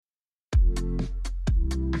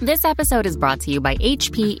This episode is brought to you by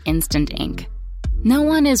HP Instant Ink. No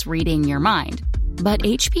one is reading your mind, but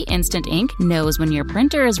HP Instant Ink knows when your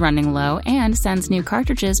printer is running low and sends new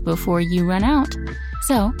cartridges before you run out.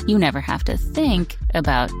 So you never have to think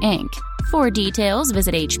about ink. For details,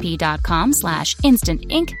 visit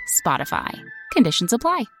hp.com/instant ink Spotify. Conditions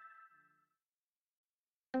apply.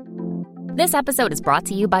 This episode is brought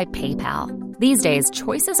to you by PayPal. These days,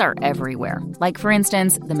 choices are everywhere. Like, for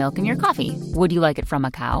instance, the milk in your coffee. Would you like it from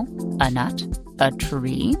a cow, a nut, a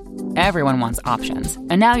tree? Everyone wants options.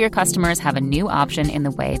 And now your customers have a new option in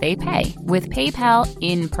the way they pay with PayPal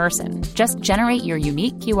in person. Just generate your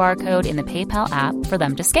unique QR code in the PayPal app for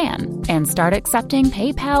them to scan and start accepting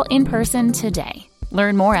PayPal in person today.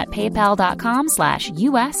 Learn more at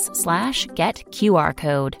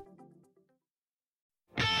paypal.com/us/getQRcode.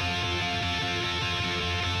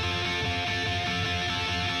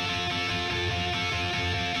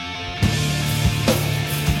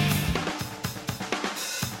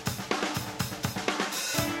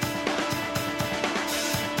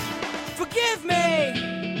 Forgive me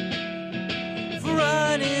for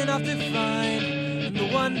running off to find the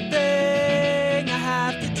one thing I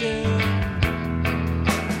have to do.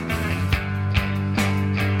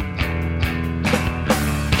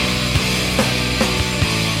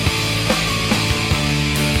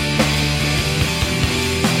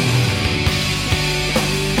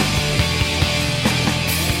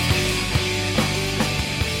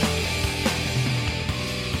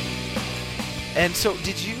 And so,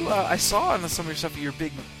 did you? I saw on some of your stuff you're a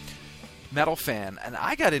big metal fan, and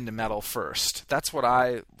I got into metal first. That's what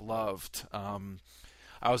I loved.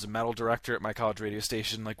 I was a metal director at my college radio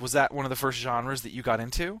station. Like, was that one of the first genres that you got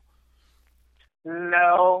into?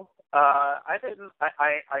 No, I didn't.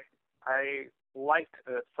 I liked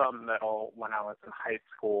some metal when I was in high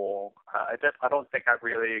school. I don't think I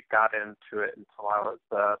really got into it until I was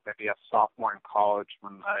maybe a sophomore in college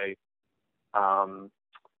when I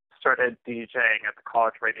started DJing at the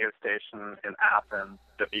college radio station in Athens,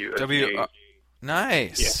 WSG.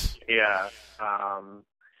 Nice. Yeah.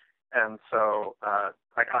 And so I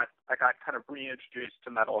got kind of reintroduced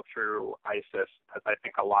to metal through ISIS, as I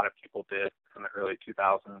think a lot of people did in the early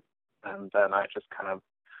 2000s, and then I just kind of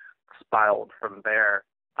spiraled from there.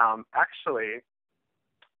 Actually,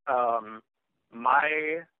 I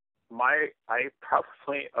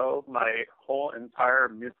probably owe my whole entire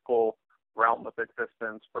musical realm of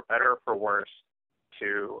existence, for better or for worse,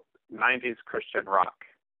 to 90s Christian rock.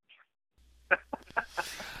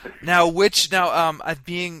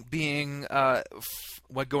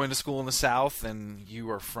 Going to school in the South, and you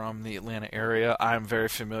are from the Atlanta area, I'm very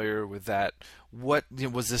familiar with that. What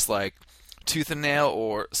was this like? Tooth and nail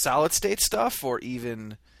or solid state stuff, or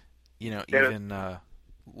even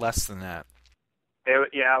less than that? I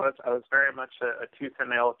was very much a tooth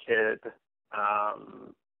and nail kid.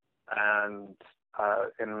 And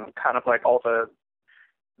in kind of like all the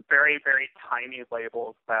very, very tiny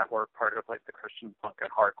labels that were part of like the Christian punk and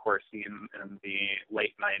hardcore scene in the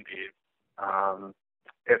late 90s.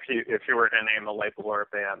 If you were to name a label or a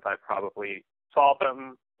band, I probably saw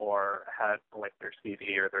them or had like their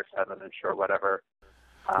CD or their 7-inch or whatever.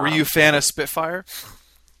 Were you a fan of Spitfire?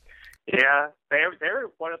 Yeah, they were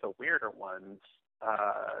one of the weirder ones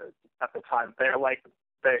at the time.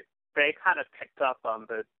 They kind of picked up on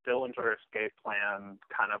the Dillinger Escape Plan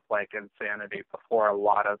kind of like insanity before a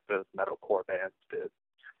lot of those metalcore bands did.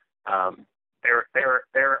 They're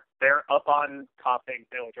up on topping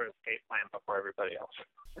Dillinger Escape Plan before everybody else.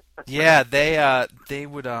 Yeah, they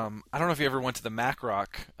would. I don't know if you ever went to the Mac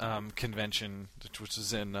Rock convention, which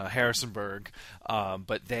was in Harrisonburg,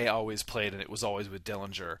 but they always played, and it was always with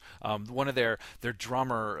Dillinger. One of their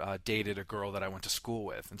drummer dated a girl that I went to school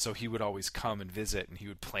with, and so he would always come and visit, and he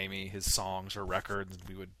would play me his songs or records, and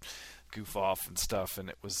we would goof off and stuff. And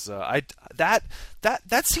it was that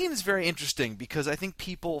scene is very interesting because I think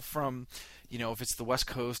people from, if it's the West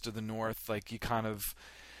Coast or the North, like you kind of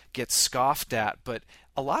get scoffed at, but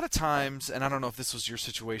a lot of times, and I don't know if this was your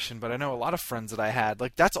situation, but I know a lot of friends that I had,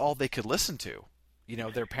 like that's all they could listen to.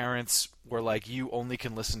 Their parents were like, you only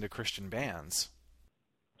can listen to Christian bands.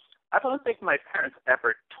 I don't think my parents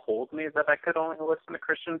ever told me that I could only listen to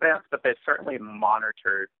Christian bands, but they certainly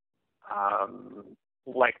monitored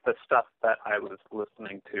like the stuff that I was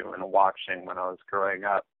listening to and watching when I was growing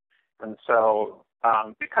up. And so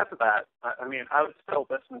because of that, I mean, I would still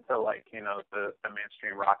listen to like, the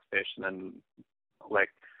mainstream rock station and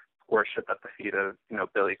like worship at the feet of,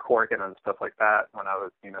 Billy Corgan and stuff like that when I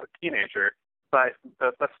was, a teenager. But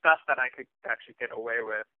the stuff that I could actually get away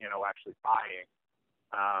with, actually buying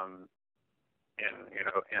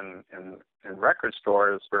in record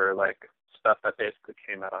stores were like stuff that basically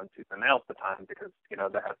came out on tooth and nail at the time because, you know,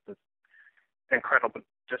 they had this incredible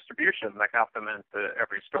distribution that got them into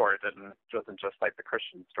every store. It wasn't just like the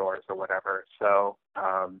Christian stores or whatever. So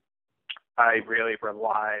I really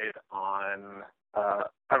relied on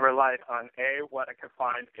what I could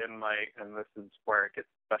find in and this is where it gets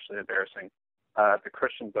especially embarrassing, the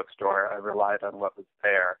Christian bookstore. I relied on what was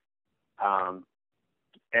there.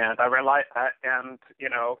 And you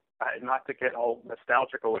know, not to get all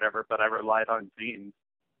nostalgic or whatever, but I relied on zines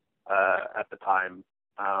at the time.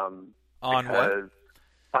 On what?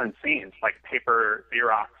 On zines, like paper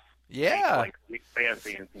Xerox. Yeah. Like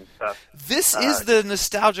fanzines and stuff. This is the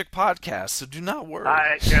nostalgic podcast, so do not worry.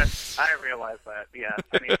 I realize that. Yeah,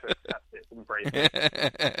 I need to accept it, embrace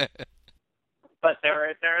it. But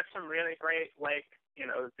there are some really great, like, you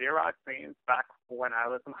know, Xerox zines back when I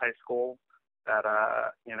was in high school that,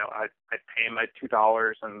 you know, I'd pay my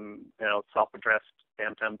 $2 and, you know, self-addressed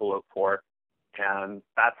stamped envelope for. And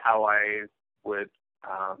that's how I would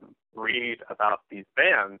read about these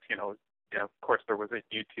bands. You know, of course, there wasn't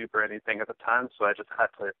YouTube or anything at the time, so I just had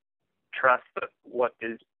to trust that what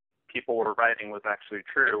these people were writing was actually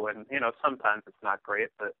true. And, you know, sometimes it's not great,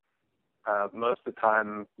 but most of the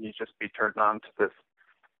time you just be turned on to this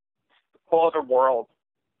whole other world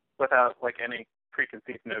without, like, any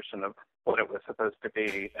preconceived notion of what it was supposed to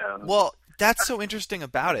be. Well, that's so interesting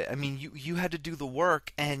about it. I mean, you had to do the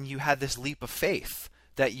work, and you had this leap of faith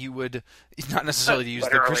that you would, not necessarily to use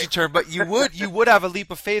the Christian term, but you would have a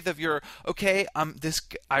leap of faith of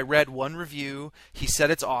I read one review, he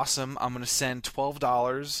said it's awesome, I'm going to send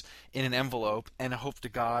 $12 in an envelope and hope to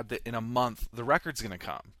God that in a month the record's going to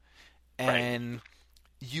come. And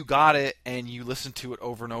you got it, and you listened to it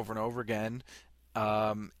over and over and over again,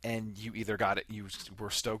 and you either got it, you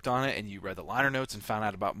were stoked on it, and you read the liner notes and found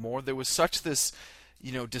out about more. There was such this,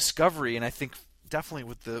 you know, discovery, and I think definitely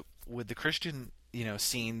with the Christian, you know,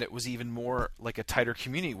 scene that was even more like a tighter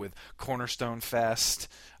community with Cornerstone Fest.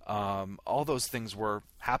 All those things were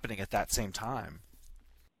happening at that same time.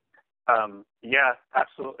 Yeah,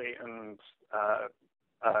 absolutely. And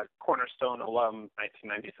Cornerstone alum,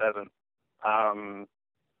 1997. And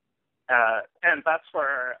that's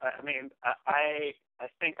where, I mean, I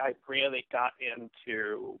think I really got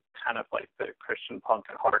into kind of like the Christian punk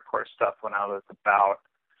and hardcore stuff when I was about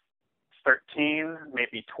 13,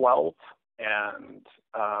 maybe 12. And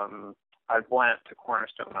I went to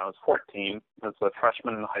Cornerstone when I was 14. I was a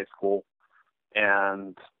freshman in high school.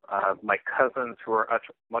 And my cousins, who are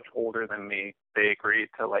much older than me, they agreed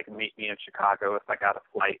to, like, meet me in Chicago if I got a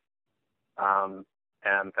flight.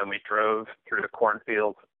 And then we drove through the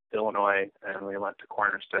cornfields, Illinois, and we went to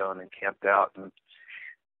Cornerstone and camped out. And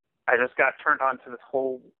I just got turned on to this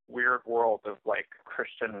whole weird world of, like,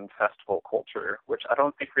 Christian festival culture, which I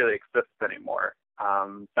don't think really exists anymore.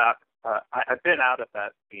 I've been out of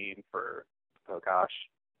that scene for, a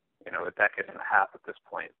decade and a half at this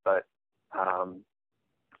point. But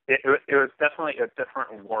it was definitely a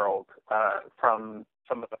different world from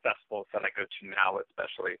some of the festivals that I go to now,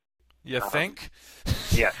 especially. You think?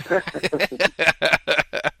 Yes.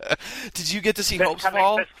 Did you get to see Hopes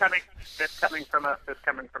Fall? This coming from a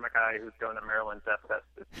guy who's going to Maryland Death Fest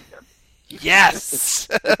this weekend. Yes.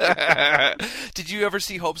 Did you ever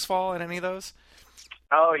see Hopes Fall in any of those?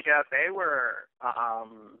 Oh yeah, they were.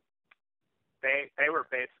 They were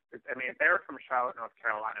based. I mean, they were from Charlotte, North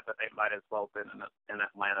Carolina, but they might as well have been an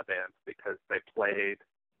Atlanta band because they played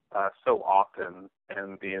so often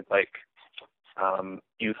in the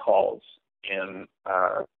youth halls in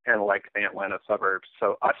like the Atlanta suburbs.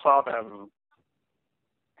 So I saw them,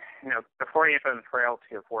 you know, before even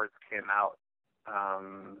Frailty of Words came out.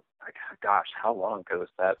 Gosh, how long ago was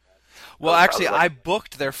that? Well, actually, I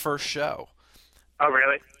booked their first show. Oh,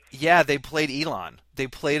 really? Yeah, they played Elon. They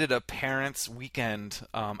played at a parents' weekend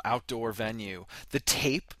outdoor venue. The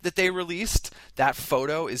tape that they released, that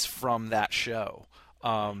photo is from that show.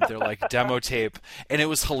 They're like demo tape, and it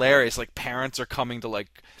was hilarious. Like, parents are coming to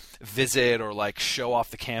like visit or like show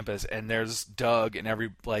off the campus, and there's Doug and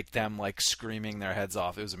them like screaming their heads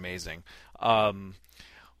off. It was amazing.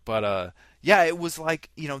 Yeah, it was like,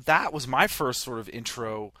 you know, that was my first sort of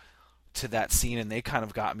intro to that scene, and they kind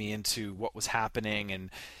of got me into what was happening. And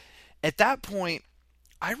at that point,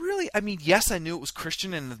 yes, I knew it was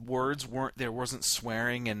Christian, and the words there wasn't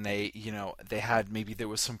swearing, and there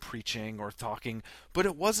was some preaching or talking, but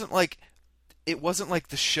it wasn't like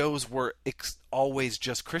the shows were always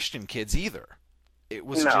just Christian kids either. It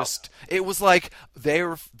was it was like they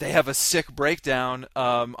have a sick breakdown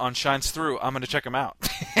on Shines Through. I'm going to check them out.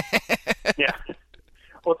 Yeah.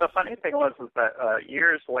 Well, the funny thing was that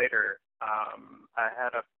years later, I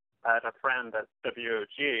had at a friend at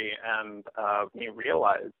WOG, and we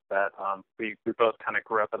realized that we both kind of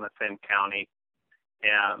grew up in the same county,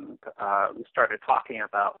 and we started talking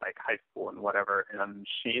about like high school and whatever. And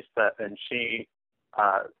she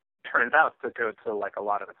turned out to go to like a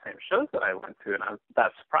lot of the same shows that I went to, and I was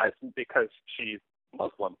that surprised because she's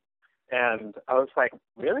Muslim. And I was like,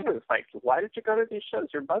 really? I was like, why did you go to these shows?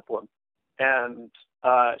 You're Muslim. And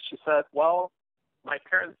she said, well, my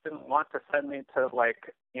parents didn't want to send me to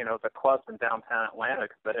like, you know, the clubs in downtown Atlanta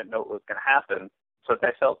because they didn't know what was going to happen. So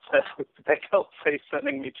they felt safe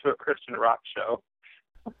sending me to a Christian rock show.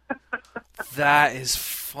 That is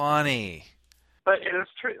funny. But it was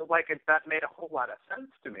true. Like that made a whole lot of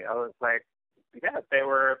sense to me. I was like, yeah, they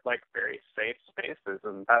were like very safe spaces,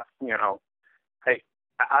 and that's, you know,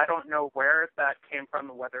 I don't know where that came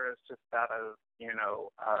from, whether it's just out of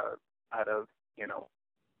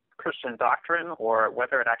Christian doctrine, or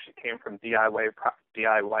whether it actually came from DIY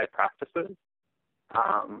practices.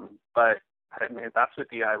 But I mean, that's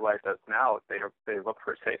what DIY does now. They look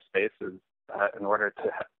for safe spaces in order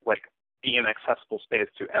to like be an accessible space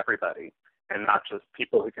to everybody, and not just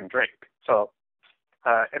people who can drink. So,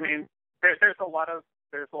 I mean, there's a lot of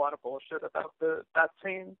bullshit about that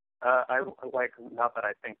scene. I like, not that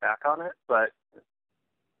I think back on it, but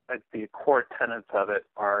the core tenets of it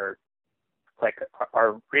are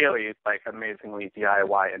really like amazingly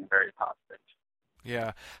DIY and very positive.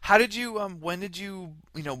 Yeah. How did you? When did you?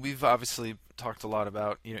 You know, we've obviously talked a lot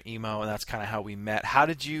about, you know, emo, and that's kind of how we met.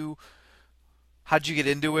 How'd you get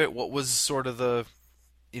into it? What was sort of the,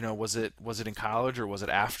 you know, was it in college, or was it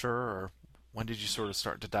after, or when did you sort of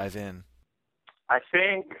start to dive in? I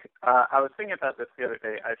think I was thinking about this the other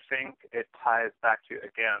day. I think it ties back to,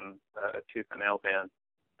 again, Tooth and Nail band,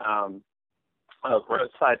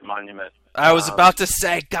 Roadside Monument. I was about to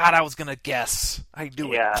say, God, I was gonna guess. I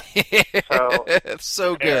knew it. So it's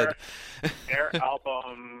so good. Their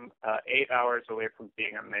album, 8 Hours Away from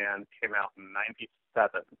Being a Man, came out in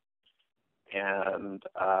 '97, and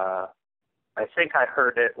I think I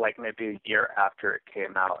heard it like maybe a year after it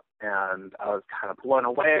came out, and I was kind of blown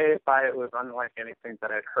away by it. It was unlike anything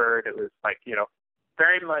that I'd heard. It was like, you know,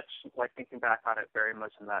 very much like, thinking back on it, very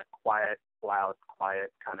much in that quiet, loud,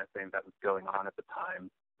 quiet kind of thing that was going on at the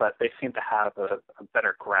time. But they seemed to have a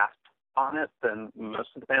better grasp on it than most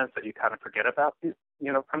of the bands that you kind of forget about, you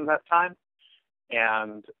know, from that time.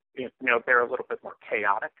 And, you know, they're a little bit more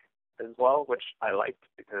chaotic as well, which I liked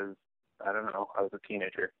because, I don't know, I was a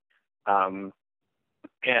teenager. And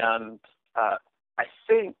I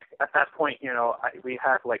think at that point, you know, we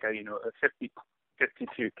had like a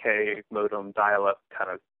 52K modem dial-up kind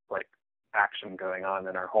of like action going on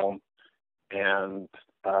in our home. And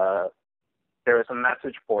there was a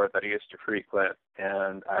message board that I used to frequent,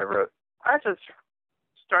 and I wrote, I just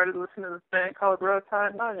started listening to this band called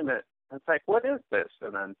Roadside Monument. And it's like, what is this?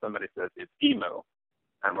 And then somebody says, it's emo.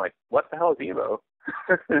 I'm like, what the hell is emo?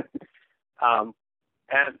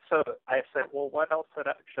 And so I said, well, what else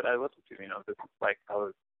should I listen to? You know, this is like, I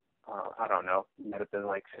was, I don't know, might have been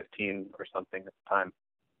like 15 or something at the time.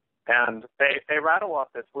 And they rattle off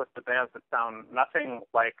this list of bands that sound nothing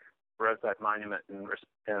like Roadside Monument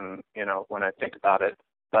in, you know, when I think about it.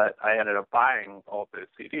 But I ended up buying all those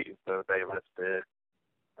CDs. So they listed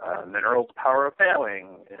Minerals' Power of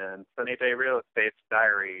Failing, and Sunny Day Real Estate's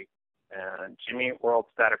Diary, and Jimmy Eat World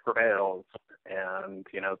Static Prevails, and,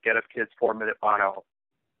 you know, Get Up Kids 4-Minute Mono.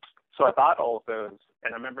 So I bought all of those,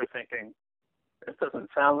 and I remember thinking, this doesn't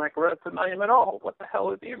sound like Roadside Monument at all. What the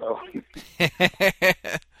hell is emo?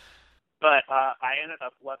 But I ended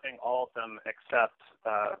up loving all of them except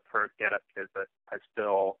for Get Up Kids. I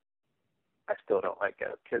still don't like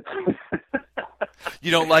Get Up Kids.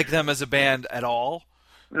 You don't like them as a band at all?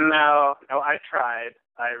 No, I tried.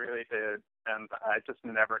 I really did, and I just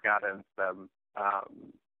never got into them.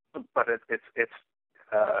 But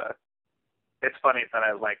it's funny that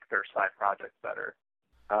I like their side projects better.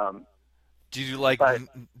 Did you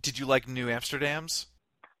like New Amsterdam's?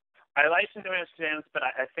 I liked New Amsterdam's, but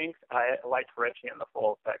I think I liked Reggie and the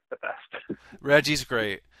Full Effect the best. Reggie's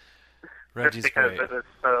great. Reggie's just because great. It is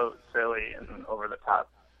so silly and over the top.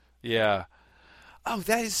 Yeah. Oh,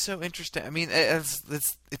 that is so interesting. I mean, it's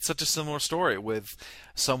such a similar story with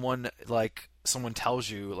someone tells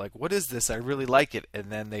you, like, what is this? I really like it. And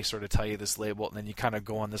then they sort of tell you this label, and then you kind of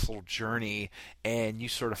go on this little journey, and you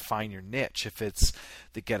sort of find your niche. If it's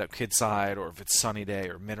the Get Up Kid side, or if it's Sunny Day,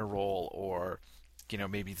 or Mineral, or, you know,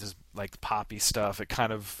 maybe this like poppy stuff, it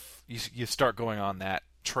kind of, you start going on that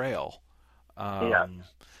trail. Yeah.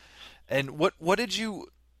 And what did you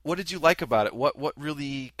like about it? What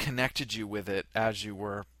really connected you with it as you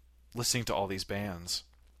were listening to all these bands?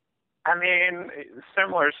 I mean,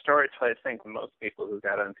 similar story to I think most people who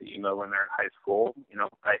got into emo when they're in high school.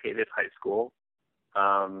 I hated high school.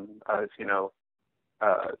 I was,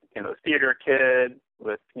 theater kid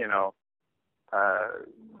with,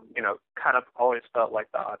 kind of always felt like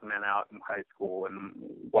the odd man out in high school and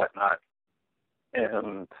whatnot.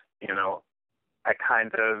 And, I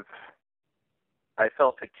kind of, I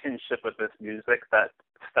felt a kinship with this music that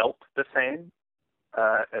felt the same,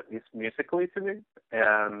 at least musically to me.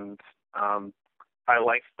 And I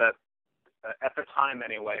liked that, at the time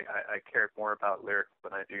anyway, I cared more about lyrics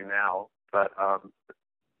than I do now. But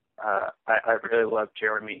I really loved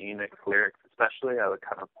Jeremy Enig's lyrics especially. I would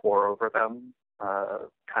kind of pore over them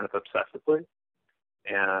kind of obsessively.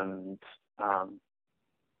 And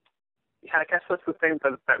I guess that's the thing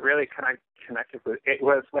that really kind of connected with it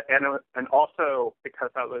was, and also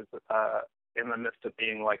because I was in the midst of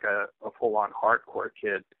being like a full-on hardcore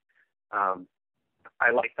kid,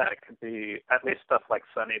 I like that it could be, at least stuff like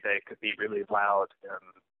Sunny Day could be really loud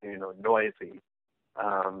and, noisy.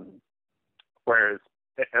 Whereas,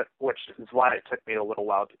 which is why it took me a little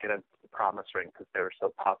while to get into the Promise Ring, because they were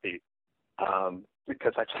so poppy,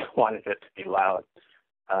 because I just wanted it to be loud.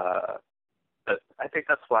 But I think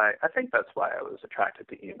that's why I was attracted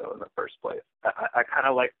to emo in the first place. I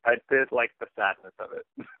did like the sadness of it.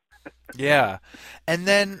 Yeah. And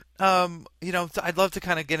then, I'd love to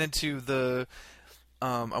kind of get into the,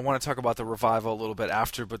 I want to talk about the revival a little bit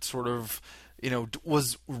after, but sort of,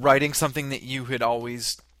 was writing something that you had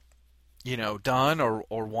always, done or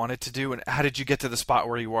wanted to do? And how did you get to the spot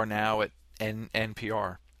where you are now at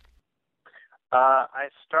NPR? I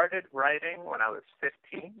started writing when I was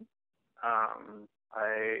 15.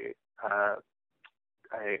 I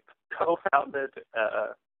co-founded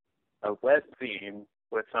a webzine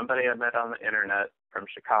with somebody I met on the internet from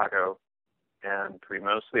Chicago, and we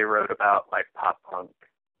mostly wrote about like pop punk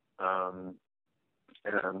and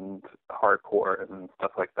hardcore and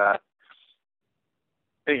stuff like that.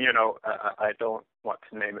 I don't want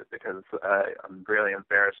to name it because I'm really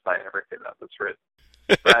embarrassed by everything that was written.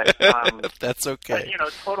 But that's okay.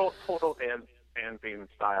 But, total fanzine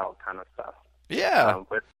style kind of stuff. Yeah.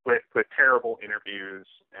 With terrible interviews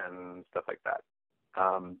and stuff like that.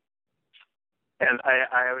 And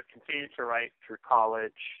I would continue to write through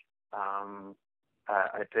college.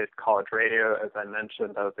 I did college radio, as I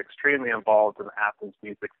mentioned. I was extremely involved in the Athens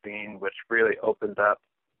music scene, which really opened up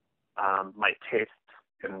my taste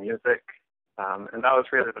in music. And that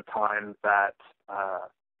was really the time that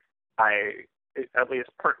at least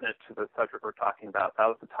pertinent to the subject we're talking about, that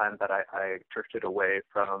was the time that I drifted away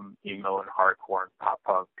from emo and hardcore and pop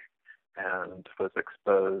punk and was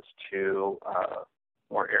exposed to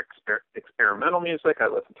more experimental music. I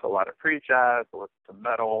listened to a lot of free jazz, I listened to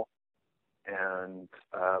metal, and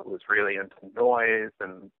was really into noise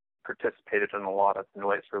and participated in a lot of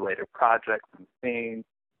noise-related projects and scenes.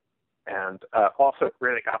 And also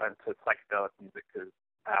really got into psychedelic music because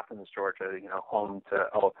Athens, Georgia, home to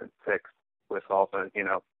Elephant Six with all the,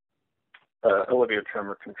 Olivia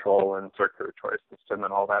Tremor control and circulatory system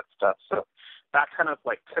and all that stuff. So that kind of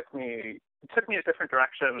like took me a different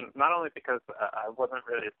direction, not only because I wasn't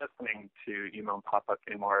really listening to emo and pop-up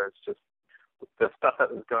anymore, it's just the stuff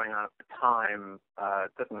that was going on at the time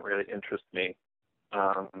didn't really interest me.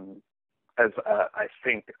 As I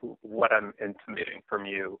think what I'm intimating from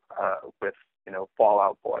you with, Fall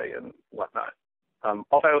Out Boy and whatnot.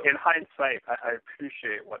 Although in hindsight, I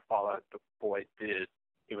appreciate what Fall Out Boy did,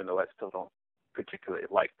 even though I still don't particularly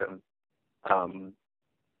like them.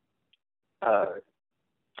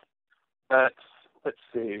 Let's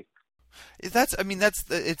see.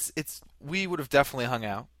 We would have definitely hung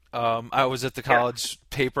out. I was at the college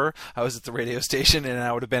paper, I was at the radio station, and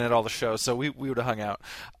I would have been at all the shows, so we would have hung out.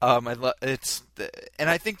 And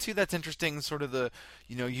I think too that's interesting. Sort of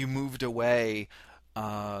you moved away,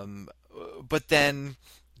 but then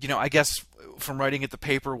I guess from writing at the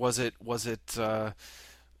paper, was it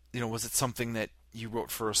something that you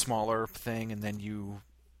wrote for a smaller thing, and then you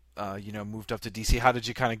moved up to DC? How did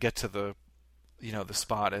you kind of get to the the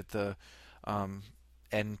spot at the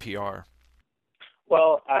NPR?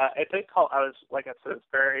 Well, I was, like I said,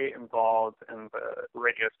 very involved in the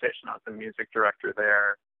radio station. I was the music director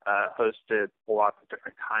there, hosted lots of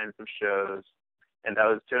different kinds of shows, and I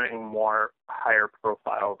was doing more higher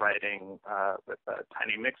profile writing with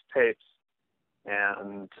tiny mixtapes.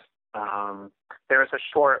 And there was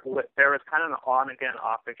kind of an on again,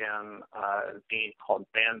 off again zine called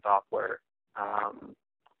Band Doppler.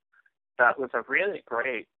 That was a really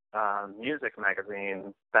great music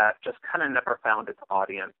magazine that just kind of never found its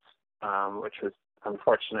audience, which was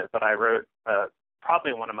unfortunate. But I wrote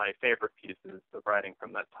probably one of my favorite pieces of writing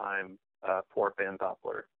from that time for Van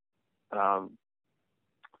Doppler.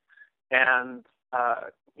 And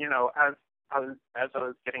as I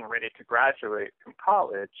was getting ready to graduate from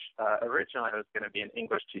college, originally I was going to be an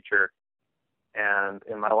English teacher. And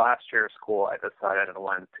in my last year of school, I decided I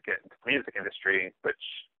wanted to get into the music industry,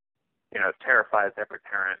 which, terrifies every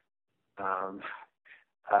parent.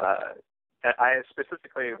 I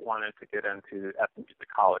specifically wanted to get into ethnic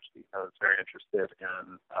musicology. I was very interested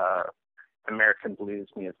in American blues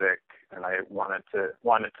music, and I wanted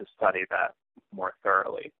to study that more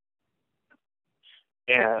thoroughly.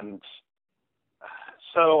 And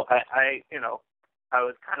so I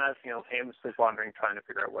was kind of, aimlessly wandering, trying to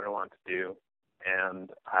figure out what I wanted to do. And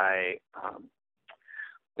I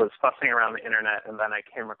was fussing around the internet, and then I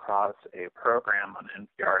came across a program on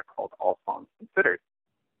NPR called All Songs Considered.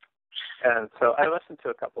 And so I listened to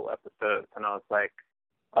a couple episodes, and I was like,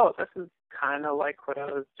 oh, this is kind of like what I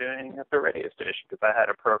was doing at the radio station, because I had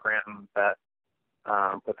a program that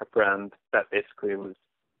with a friend that basically was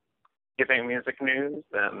giving music news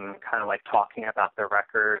and kind of like talking about the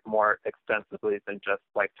record more extensively than just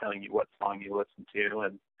like telling you what song you listened to,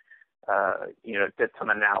 and did some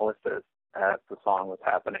analysis as the song was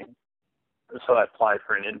happening. So I applied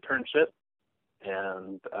for an internship,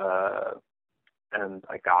 and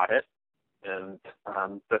I got it. And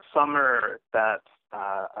the summer that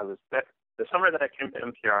the summer that I came to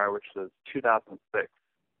NPR, which was 2006,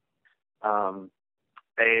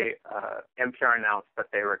 NPR announced that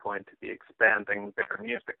they were going to be expanding their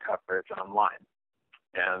music coverage online.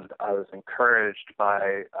 And I was encouraged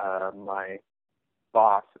by my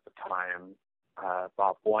boss at the time,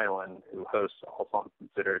 Bob Boylan, who hosts All Songs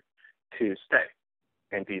Considered, to stay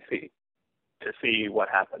in D.C. to see what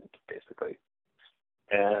happened, basically.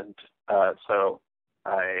 And so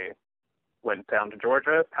I went down to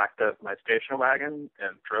Georgia, packed up my station wagon,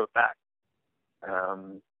 and drove back.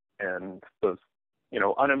 And was,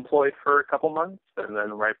 unemployed for a couple months. And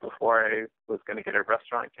then right before I was going to get a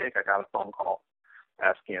restaurant gig, I got a phone call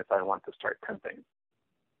asking if I wanted to start temping.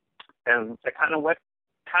 And it kind of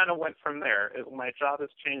went from there. My job has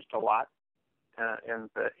changed a lot in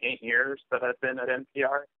the 8 years that I've been at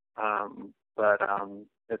NPR. But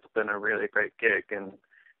it's been a really great gig. And,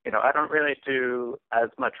 I don't really do as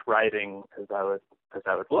much writing as I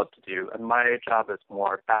would love to do. And my job is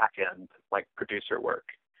more back end, like producer work.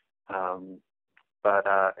 But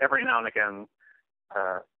every now and again,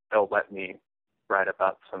 they'll let me write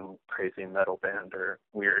about some crazy metal band or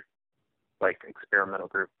weird, like, experimental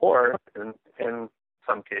group, or in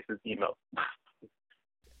some cases, emo.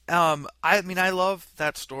 I love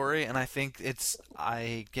that story, and I think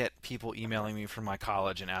I get people emailing me from my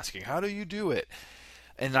college and asking, how do you do it?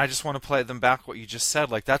 And I just want to play them back what you just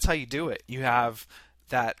said. Like, that's how you do it. You have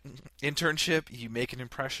that internship, you make an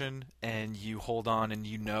impression, and you hold on, and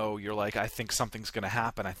you're like, I think something's going to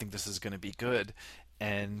happen. I think this is going to be good.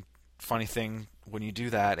 And funny thing, when you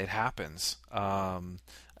do that, it happens. And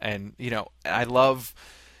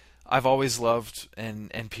I've always loved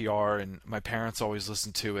NPR, and my parents always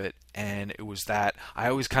listened to it, and it was that I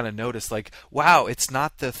always kind of noticed, like, wow, it's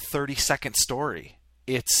not the 30-second story.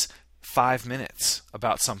 It's 5 minutes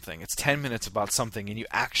about something. It's 10 minutes about something, and you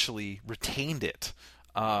actually retained it,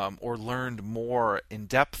 or learned more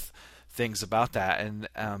in-depth things about that. And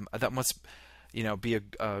that must, be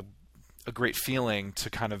a great feeling to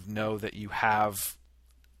kind of know that you have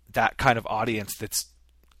that kind of audience that's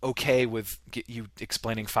okay with you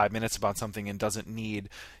explaining 5 minutes about something and doesn't need,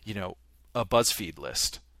 a BuzzFeed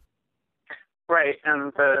list. Right,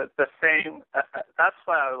 and the thing, that's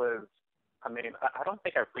why I don't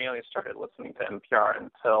think I really started listening to NPR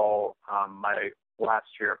until my last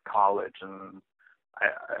year of college, and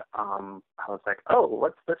I was like, oh,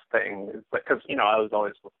 what's this thing? Because, I was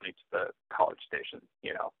always listening to the college station,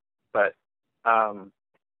 but,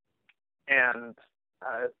 and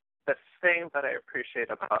the thing that I appreciate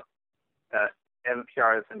about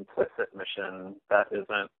NPR's implicit mission that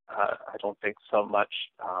isn't, I don't think, so much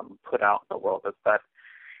put out in the world is that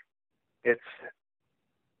it's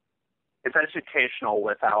educational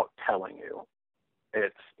without telling you.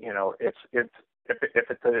 It's if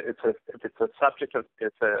it's a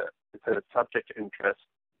subject interest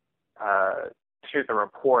to the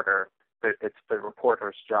reporter, it's the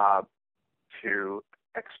reporter's job to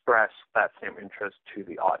express that same interest to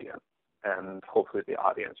the audience, and hopefully the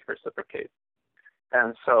audience reciprocates.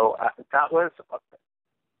 And so that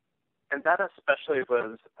especially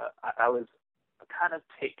was, I was kind of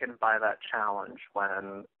taken by that challenge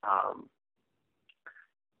when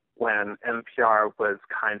NPR was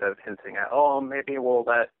kind of hinting at, oh, maybe we'll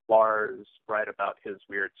let Lars write about his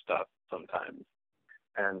weird stuff sometimes.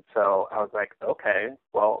 And so I was like, okay,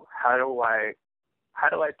 well, how do I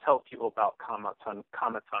tell people about Comets on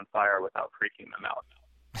Fire without freaking them out?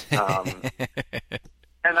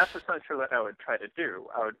 And that's essentially what I would try to do.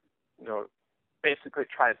 I would, basically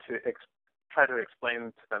try to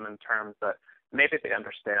explain to them in terms that maybe they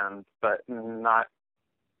understand, but not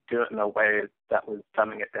do it in a way that was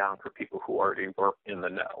dumbing it down for people who already were in the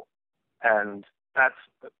know. And that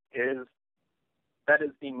is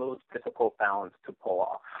the most difficult balance to pull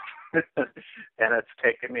off. And it's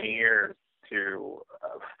taken me years to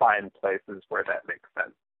find places where that makes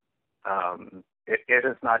sense. It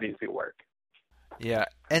is not easy work. Yeah.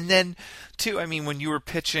 And then, too, I mean, when you were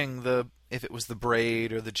pitching if it was the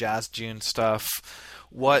Braid or the Jazz June stuff,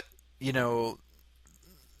 what, are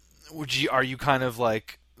you kind of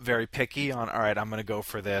like very picky on, all right, I'm going to go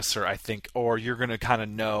for this, or you're going to kind of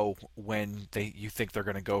know when you think they're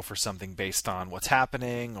going to go for something based on what's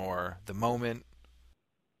happening or the moment?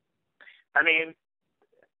 I mean,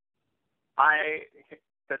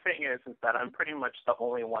 the thing is that I'm pretty much the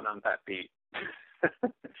only one on that beat.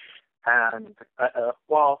 And,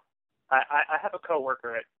 I have a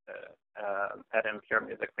coworker at NPR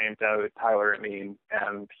Music named Tyler Amin,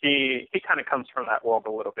 and he kind of comes from that world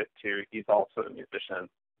a little bit too. He's also a musician,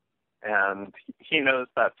 and he knows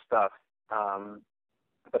that stuff.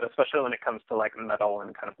 But especially when it comes to like metal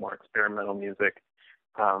and kind of more experimental music,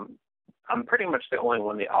 I'm pretty much the only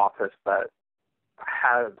one in the office that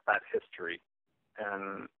has that history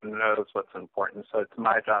and knows what's important. So it's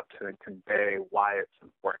my job to convey why it's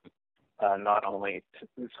important. Not only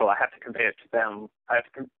so I have to convey it to them, I have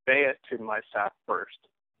to convey it to my staff first,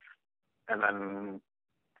 and then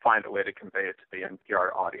find a way to convey it to the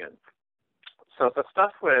NPR audience. So the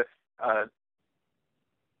stuff with, the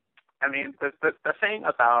thing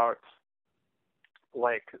about,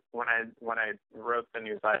 like, when I wrote the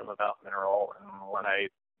news item about Mineral, and when I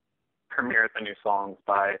premiered the new songs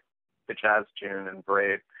by the Jazz June and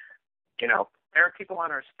Braid, there are people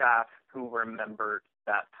on our staff who remembered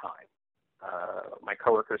that time. My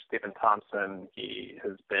coworker, Stephen Thompson, he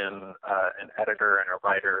has been an editor and a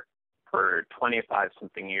writer for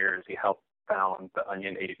 25-something years. He helped found the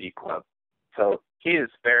Onion AV Club. So he is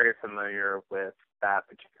very familiar with that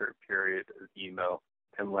particular period of emo.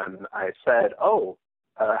 And when I said,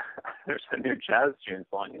 there's a new Jazz June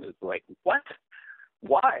song, he was like, what?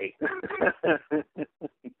 Why?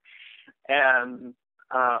 And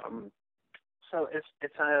so it's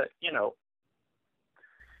a,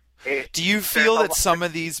 do you feel that some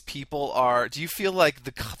of these people do you feel like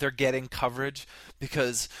they're getting coverage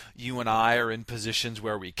because you and I are in positions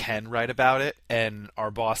where we can write about it and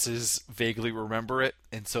our bosses vaguely remember it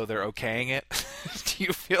and so they're okaying it? Do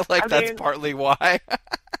you feel like that's partly why?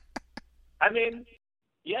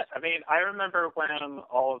 Yes. I remember when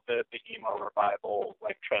all of the emo revival,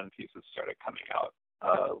 like, trend pieces started coming out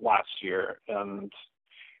last year. And,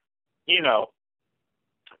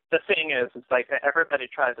 the thing is, it's like everybody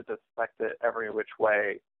tries to deflect it every which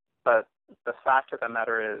way, but the fact of the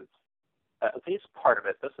matter is, at least part of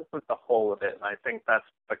it, this isn't the whole of it, and I think that's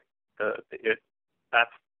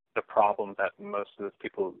that's the problem that most of the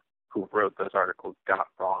people who wrote those articles got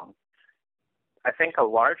wrong. I think a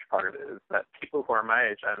large part of it is that people who are my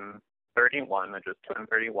age, I'm 31, I just turned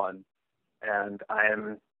 31, and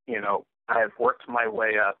I've worked my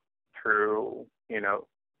way up through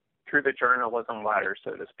the journalism ladder,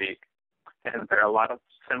 so to speak. And there are a lot of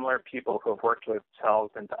similar people who have worked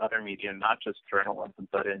themselves into other media, not just journalism,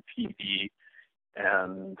 but in TV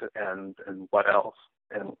and what else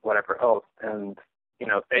and whatever else. And,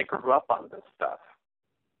 they grew up on this stuff.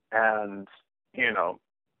 And,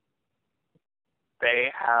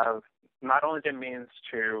 they have not only the means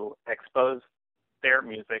to expose their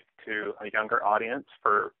music to a younger audience,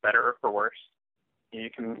 for better or for worse.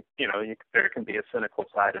 There can be a cynical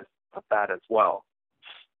side of that as well.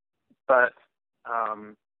 But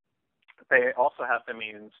they also have the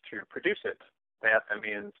means to produce it. They have the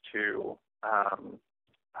means to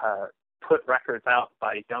put records out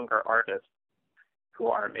by younger artists who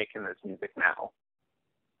are making this music now.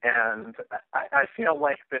 And I feel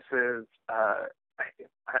like this is.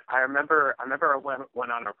 I remember I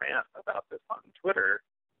went on a rant about this on Twitter,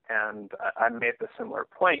 and I made the similar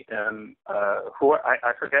point. And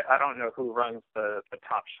I forget, I don't know who runs the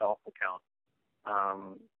Top Shelf account,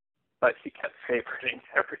 but he kept favoriting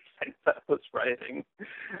everything that I was writing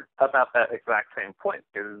about that exact same point,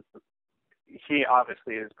 because he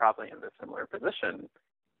obviously is probably in a similar position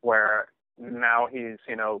where now he's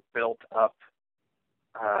built up.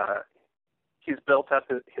 He's built up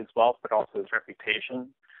his wealth, but also his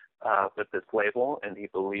reputation with this label, and he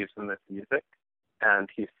believes in this music. and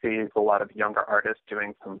he sees a lot of younger artists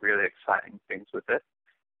doing some really exciting things with it,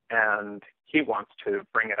 and he wants to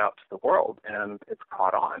bring it out to the world, and it's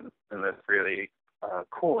caught on in this really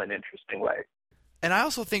cool and interesting way. And I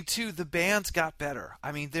also think, too, the bands got better.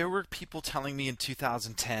 I mean, there were people telling me in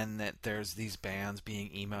 2010 that there's these bands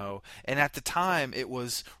being emo, and at the time, it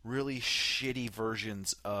was really shitty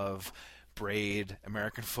versions of Braid,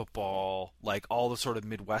 American Football, like all the sort of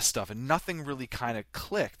Midwest stuff, and nothing really kind of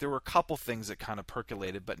clicked. There were a couple things that kind of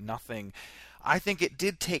percolated, but nothing. I think it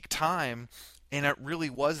did take time, and it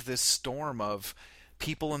really was this storm of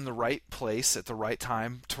people in the right place at the right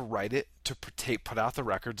time to write it, to put out the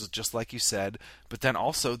records, just like you said, but then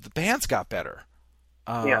also the bands got better.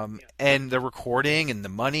 And the recording and the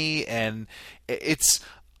money, and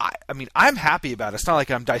I mean, I'm happy about it. It's not like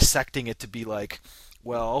I'm dissecting it to be like,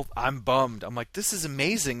 well, I'm bummed. I'm like, this is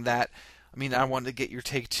amazing that, I mean, I wanted to get your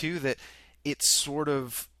take too, that it's sort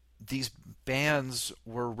of, these bands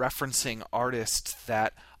were referencing artists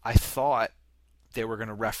that I thought they were going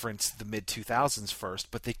to reference the mid-2000s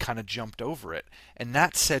first, but they kind of jumped over it. And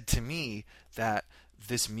that said to me that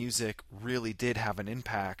this music really did have an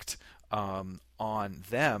impact on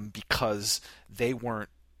them, because they weren't,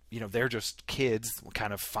 they're just kids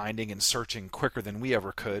kind of finding and searching quicker than we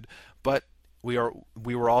ever could, but we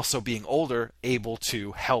were also, being older, able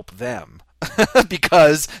to help them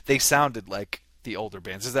because they sounded like the older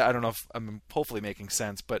bands. I don't know if I'm hopefully making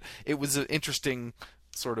sense, but it was an interesting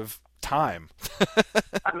sort of time.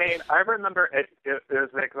 I mean, I remember it was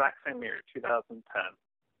the exact same year, 2010.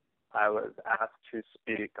 I was asked to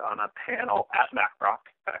speak on a panel at Mac Rock,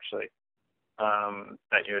 actually,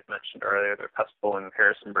 that you had mentioned earlier, the festival in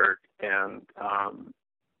Harrisonburg. And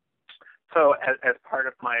so as part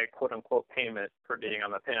of my quote-unquote payment for being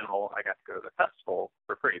on the panel, I got to go to the festival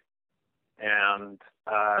for free. And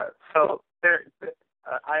so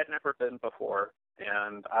I had never been before,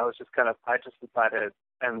 and I just decided,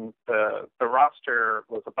 and the roster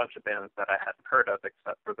was a bunch of bands that I hadn't heard of,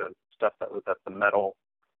 except for the stuff that was at the metal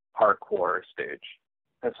hardcore stage.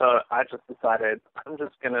 And so I just decided, I'm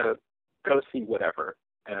just going to go see whatever.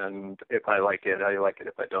 And if I like it, I like it.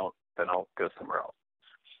 If I don't, then I'll go somewhere else.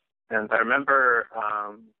 And I remember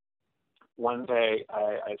one day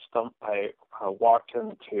I walked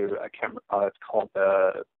into, it's called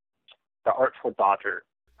the Artful Dodger.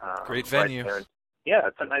 Great venue. Right, yeah,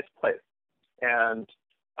 it's a nice place. And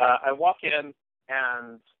I walk in,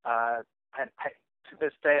 and I to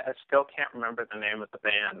this day, I still can't remember the name of the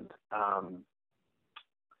band.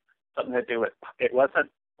 Something to do with, it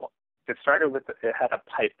started with, it had a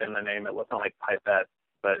pipe in the name. It wasn't like Pipette,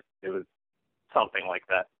 but it was something like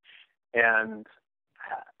that. And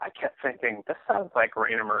I kept thinking, this sounds like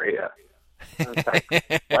Raina Maria. I was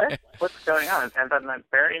like, what? What's going on? And then the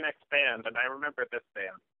very next band, and I remember this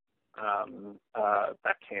band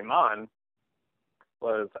that came on,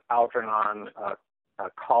 was Algernon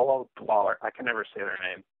Cadwallader. I can never say their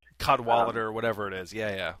name. Cadwallader, or whatever it is.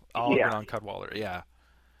 Yeah. Algernon Cadwallader, yeah.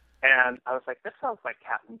 And I was like, this sounds like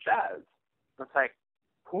Captain Jazz. It's like,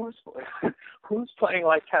 who's playing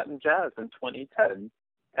like Captain Jazz in 2010?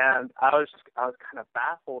 And I was kind of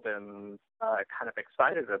baffled and kind of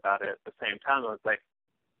excited about it at the same time. I was like,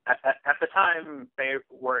 at the time, they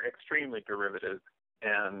were extremely derivative,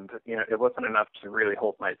 and it wasn't enough to really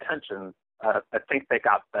hold my attention. I think they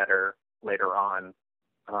got better later on,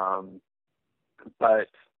 but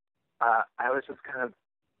I was just kind of,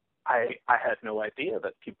 I had no idea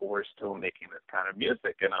that people were still making this kind of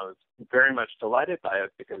music, and I was very much delighted by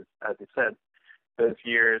it because, as you said, those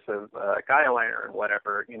years of Guyliner and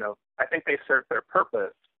whatever, I think they served their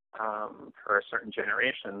purpose for a certain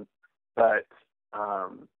generation, but I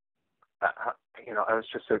was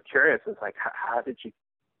just so curious. It's like, how did you,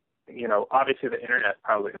 obviously the internet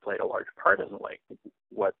probably played a large part in like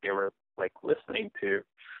what they were like listening to,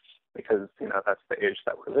 because that's the age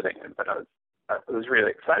that we're living in. But I was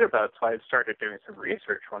really excited about it, so I started doing some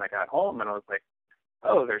research when I got home, and I was like,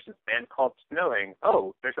 oh, there's this band called Snowing.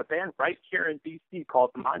 Oh, there's a band right here in D.C.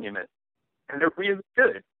 called The Monument, and they're really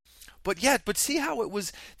good. But see how it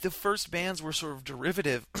was, the first bands were sort of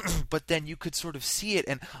derivative, but then you could sort of see it,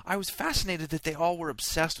 and I was fascinated that they all were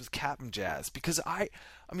obsessed with Captain Jazz, because I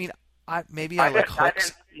like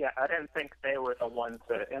Hooks. I didn't think they were the ones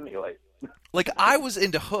to emulate. Like, I was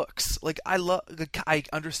into Hooks. Like, I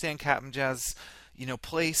understand Captain Jazz,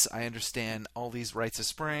 place. I understand all these Rites of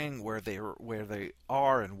Spring, where they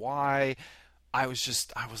are and why. I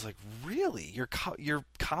was like, really? You're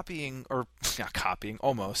copying, or not copying,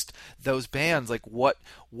 almost, those bands. Like, what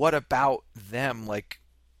about them, like,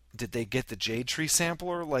 did they get the Jade Tree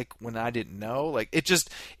sampler like when I didn't know? Like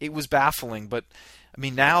it was baffling. But I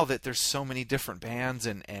mean, now that there's so many different bands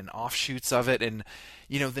and offshoots of it, and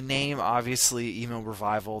the name obviously emo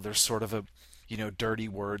revival, there's sort of a dirty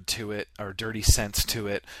word to it or dirty sense to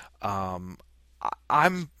it. I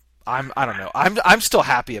don't know. I'm still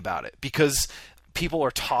happy about it because people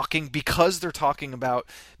are talking, because they're talking about,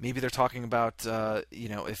 maybe they're talking about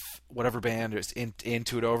if whatever band is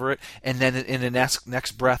into it over it, and then in the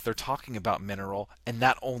next breath they're talking about Mineral, and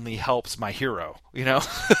that only helps my hero,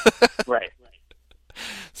 Right.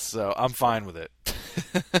 So I'm fine with it.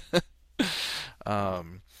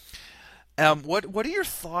 What are your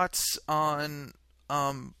thoughts on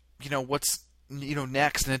what's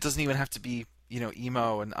next? And it doesn't even have to be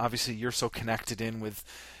emo, and obviously you're so connected in with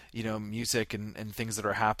music and things that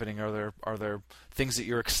are happening. Are there things that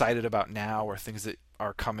you're excited about now, or things that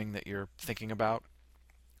are coming that you're thinking about?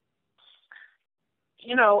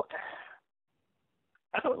 I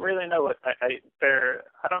don't really know what I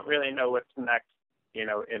don't really know what's next, in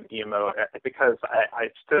emo, because I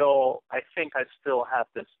think I still have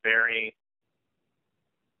this very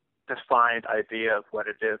defined idea of what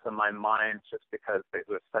it is in my mind, just because it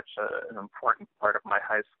was such an important part of my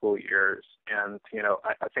high school years. And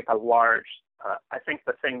I think I think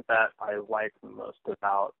the thing that I like most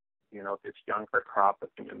about this younger crop of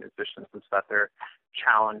new musicians is that they're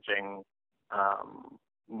challenging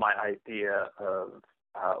my idea of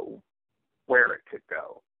where it could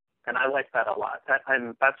go, and I like that a lot.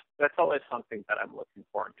 That's always something that I'm looking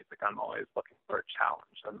for in music. I'm always looking for a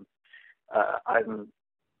challenge, and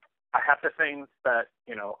I have the things that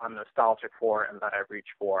I'm nostalgic for and that I reach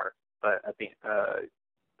for, but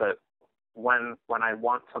but when I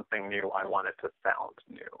want something new, I want it to sound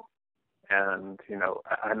new, and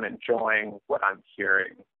I'm enjoying what I'm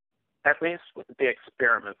hearing, at least with the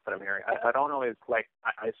experiments that I'm hearing. I don't always like.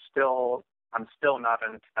 I'm still not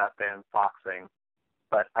into that band Foxing,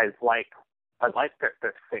 but I like that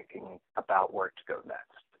they're thinking about where to go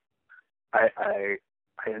next. I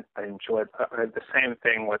enjoyed the same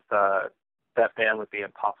thing with that band with the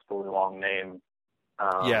impossibly long name.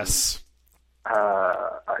 Yes.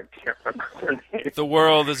 I can't remember their name. The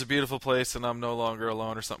world is a beautiful place, and I'm no longer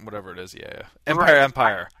alone, or something. Whatever it is. Yeah.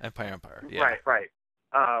 Empire. Yeah. Right.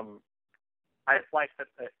 I like that.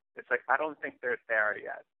 It's like I don't think they're there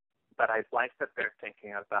yet, but I like that they're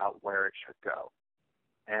thinking about where it should go,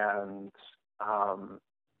 and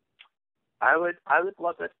I would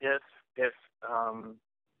love it if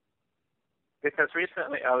because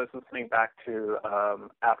recently I was listening back to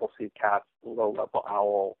Appleseed Cat's Low Level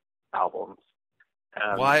Owl albums.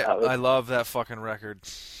 I love that fucking record.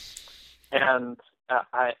 And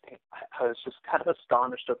I was just kind of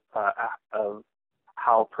astonished of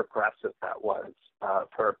how progressive that was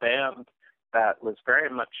for a band that was very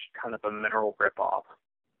much kind of a Mineral ripoff,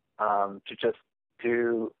 to just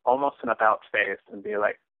do almost an about face and be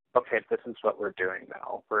like, okay, this is what we're doing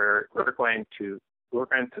now. We're going to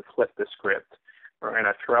flip the script. We're going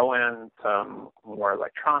to throw in some more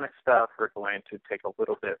electronic stuff. We're going to take a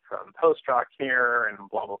little bit from post rock here and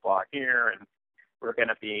blah blah blah here, and we're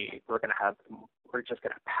just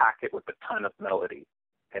going to pack it with a ton of melody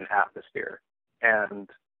and atmosphere. And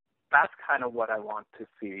that's kind of what I want to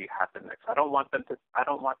see happen next. I don't want to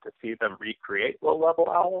see them recreate Low Level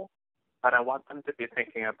Owl, but I want them to be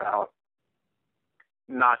thinking about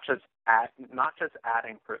not just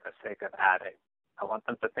adding for the sake of adding. I want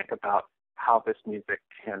them to think about how this music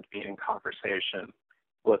can be in conversation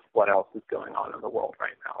with what else is going on in the world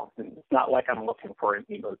right now. And it's not like I'm looking for an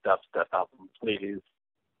emo dubstep album. Please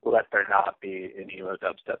let there not be an emo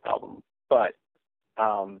dubstep album. But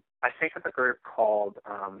I think of a group called,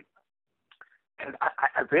 and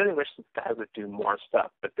I really wish this guy would do more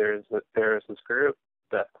stuff, but there's this group,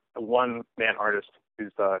 that one man artist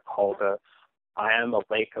who's called I Am a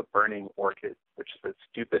Lake of Burning Orchids, which is a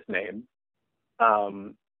stupid name.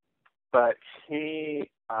 But he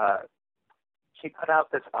put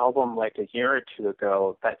out this album like a year or two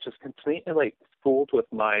ago that just completely fooled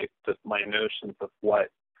with my notions of what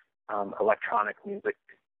electronic music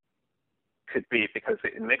could be, because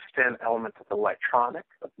it mixed in elements of electronic,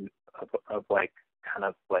 of like kind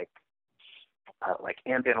of like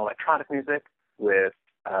ambient electronic music with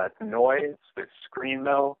noise, with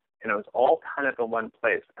screamo, and it was all kind of in one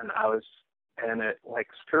place. And it like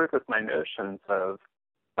screwed with my notions of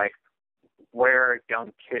like where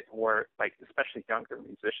especially younger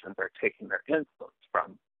musicians are taking their influence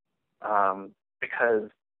from, because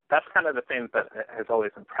that's kind of the thing that has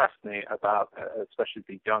always impressed me about, especially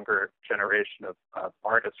the younger generation of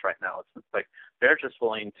artists right now. It's like they're just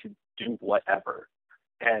willing to do whatever,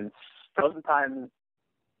 and sometimes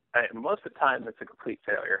most of the time it's a complete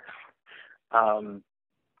failure.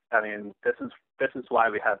 I mean, this is why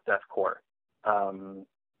we have deathcore,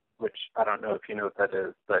 which I don't know if you know what that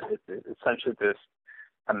is, but it's essentially this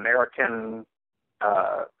American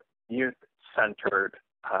youth-centered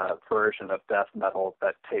version of death metal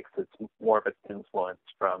that takes more of its influence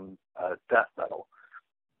from death metal,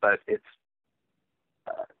 but it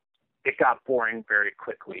got boring very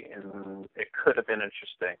quickly, and it could have been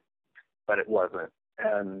interesting, but it wasn't.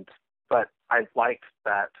 But I liked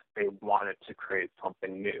that they wanted to create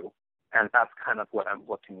something new, and that's kind of what I'm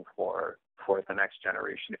looking for the next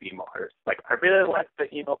generation of emo artists. Like, I really like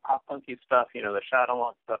the emo pop punky stuff, the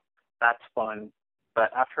Shadowlong stuff. That's fun,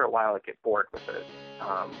 but after a while I get bored with it.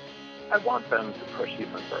 I want them to push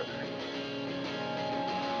even further.